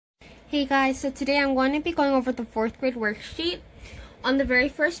Hey guys, so today I'm going to be going over the 4th grade worksheet. On the very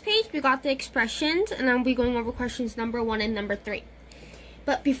first page, we got the expressions, and I'll be going over questions number 1 and number 3.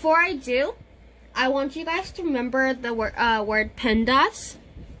 But before I do, I want you guys to remember the word PEMDAS.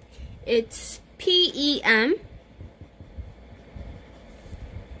 It's PEMDAS.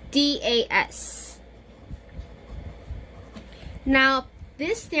 Now,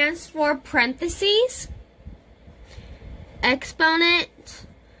 this stands for parentheses, exponent,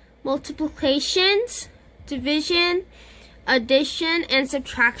 multiplications, division, addition, and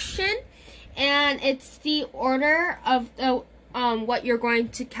subtraction, and it's the order of the what you're going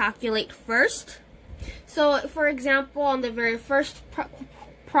to calculate first. So, for example, on the very first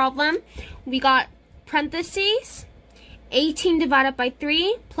problem, we got parentheses 18 divided by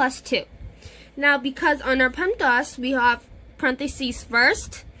 3 plus 2. Now, because on our PEMDAS we have parentheses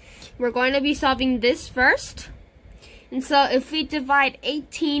first, we're going to be solving this first. And so if we divide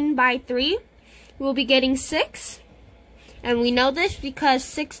 18 by 3, we'll be getting 6. And we know this because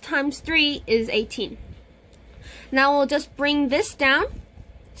 6 times 3 is 18. Now we'll just bring this down.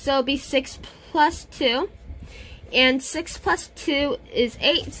 So it'll be 6 plus 2. And 6 plus 2 is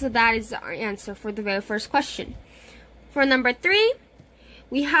 8. So that is our answer for the very first question. For number 3,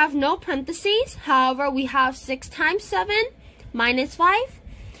 we have no parentheses. However, we have 6 times 7 minus 5.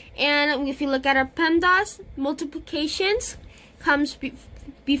 And if you look at our PEMDAS, multiplications comes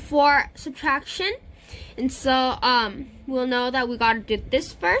before subtraction. And so we'll know that we got to do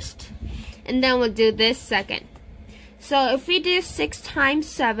this first, and then we'll do this second. So if we do 6 times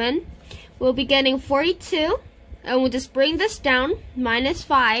 7, we'll be getting 42. And we'll just bring this down, minus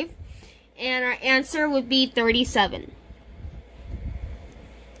 5. And our answer would be 37.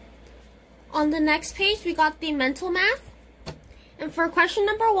 On the next page, we got the mental math. And for question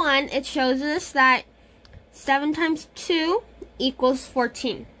number 1, it shows us that 7 times 2 equals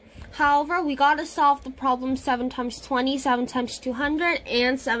 14. However, we got to solve the problem 7 times 20, 7 times 200,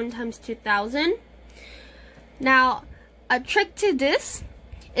 and 7 times 2000. Now, a trick to this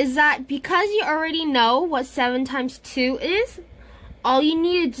is that because you already know what 7 times 2 is, all you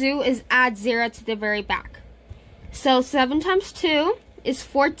need to do is add 0 to the very back. So 7 times 2 is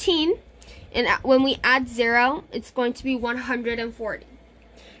 14. And when we add 0, it's going to be 140.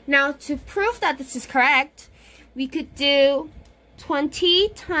 Now, to prove that this is correct, we could do 20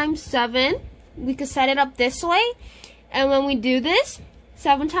 times 7. We could set it up this way. And when we do this,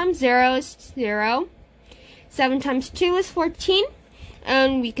 7 times 0 is 0. 7 times 2 is 14.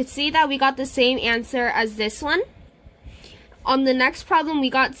 And we could see that we got the same answer as this one. On the next problem, we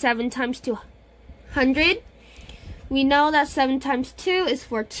got 7 times 200. We know that 7 times 2 is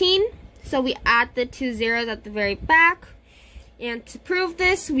 14. So we add the 2 zeros at the very back. And to prove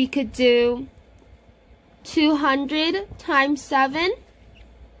this, we could do 200 times 7.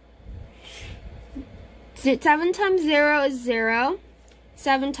 7 times 0 is 0.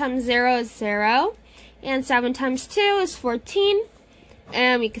 7 times 0 is 0. And 7 times 2 is 14.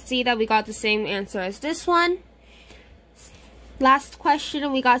 And we can see that we got the same answer as this one. Last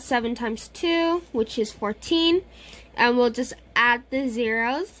question, we got 7 times 2, which is 14. And we'll just add the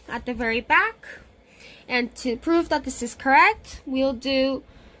zeros at the very back. And to prove that this is correct, we'll do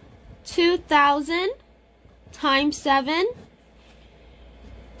 2000 times 7.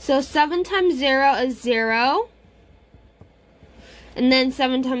 So 7 times 0 is 0. And then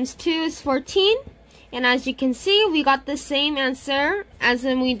 7 times 2 is 14. And as you can see, we got the same answer as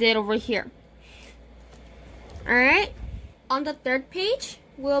when we did over here. Alright, on the 3rd page,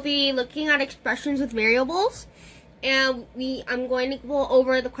 we'll be looking at expressions with variables. And I'm going to go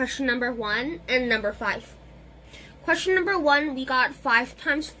over the question number 1 and number 5. Question number 1, we got 5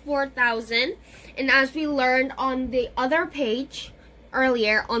 times 4,000. And as we learned on the other page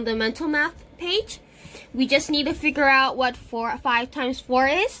earlier, on the mental math page, we just need to figure out what 5 times 4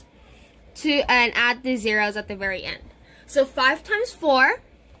 is and add the zeros at the very end. So 5 times 4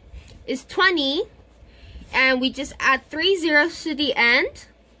 is 20. And we just add 3 zeros to the end.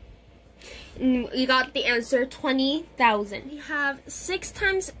 And we got the answer 20,000. We have 6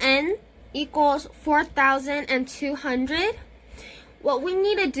 times n equals 4,200. What we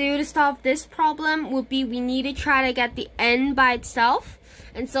need to do to solve this problem would be we need to try to get the n by itself.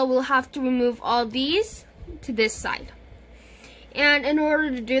 And so we'll have to remove all these to this side. And in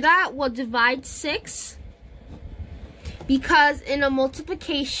order to do that, we'll divide 6. Because in a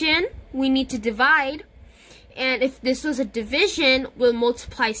multiplication, we need to divide. And if this was a division, we'll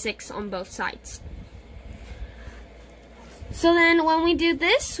multiply 6 on both sides. So then when we do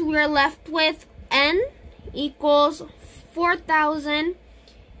this, we're left with n equals 4,000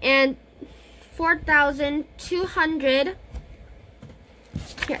 and 4,200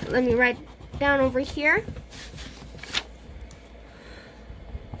 Here, let me write down over here.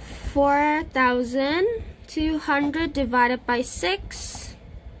 4,200 divided by 6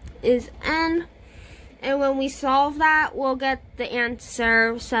 is n. And when we solve that, we'll get the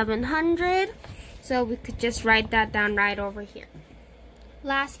answer 700. So we could just write that down right over here.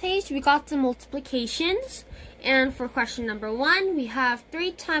 Last page, we got the multiplications. And for question number 1, we have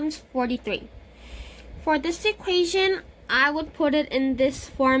 3 times 43. For this equation, I would put it in this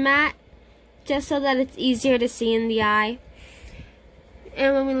format just so that it's easier to see in the eye.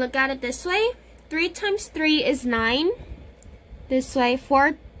 And when we look at it this way, 3 times 3 is 9. This way,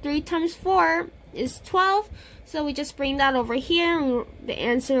 3 times 4 is 12. So we just bring that over here and the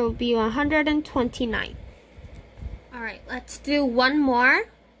answer will be 129. Alright, let's do one more.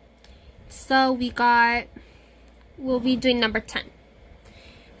 So we'll be doing number 10.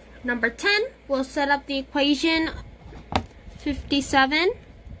 Number 10, we'll set up the equation 57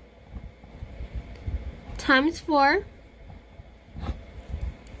 times 4.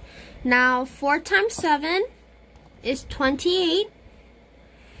 Now 4 times 7 is 28.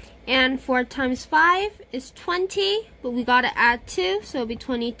 And 4 times 5 is 20, but we gotta add 2, so it'll be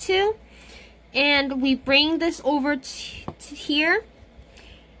 22. And we bring this over to here,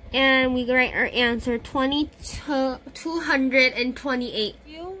 and we write our answer 228.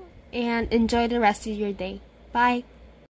 And enjoy the rest of your day. Bye.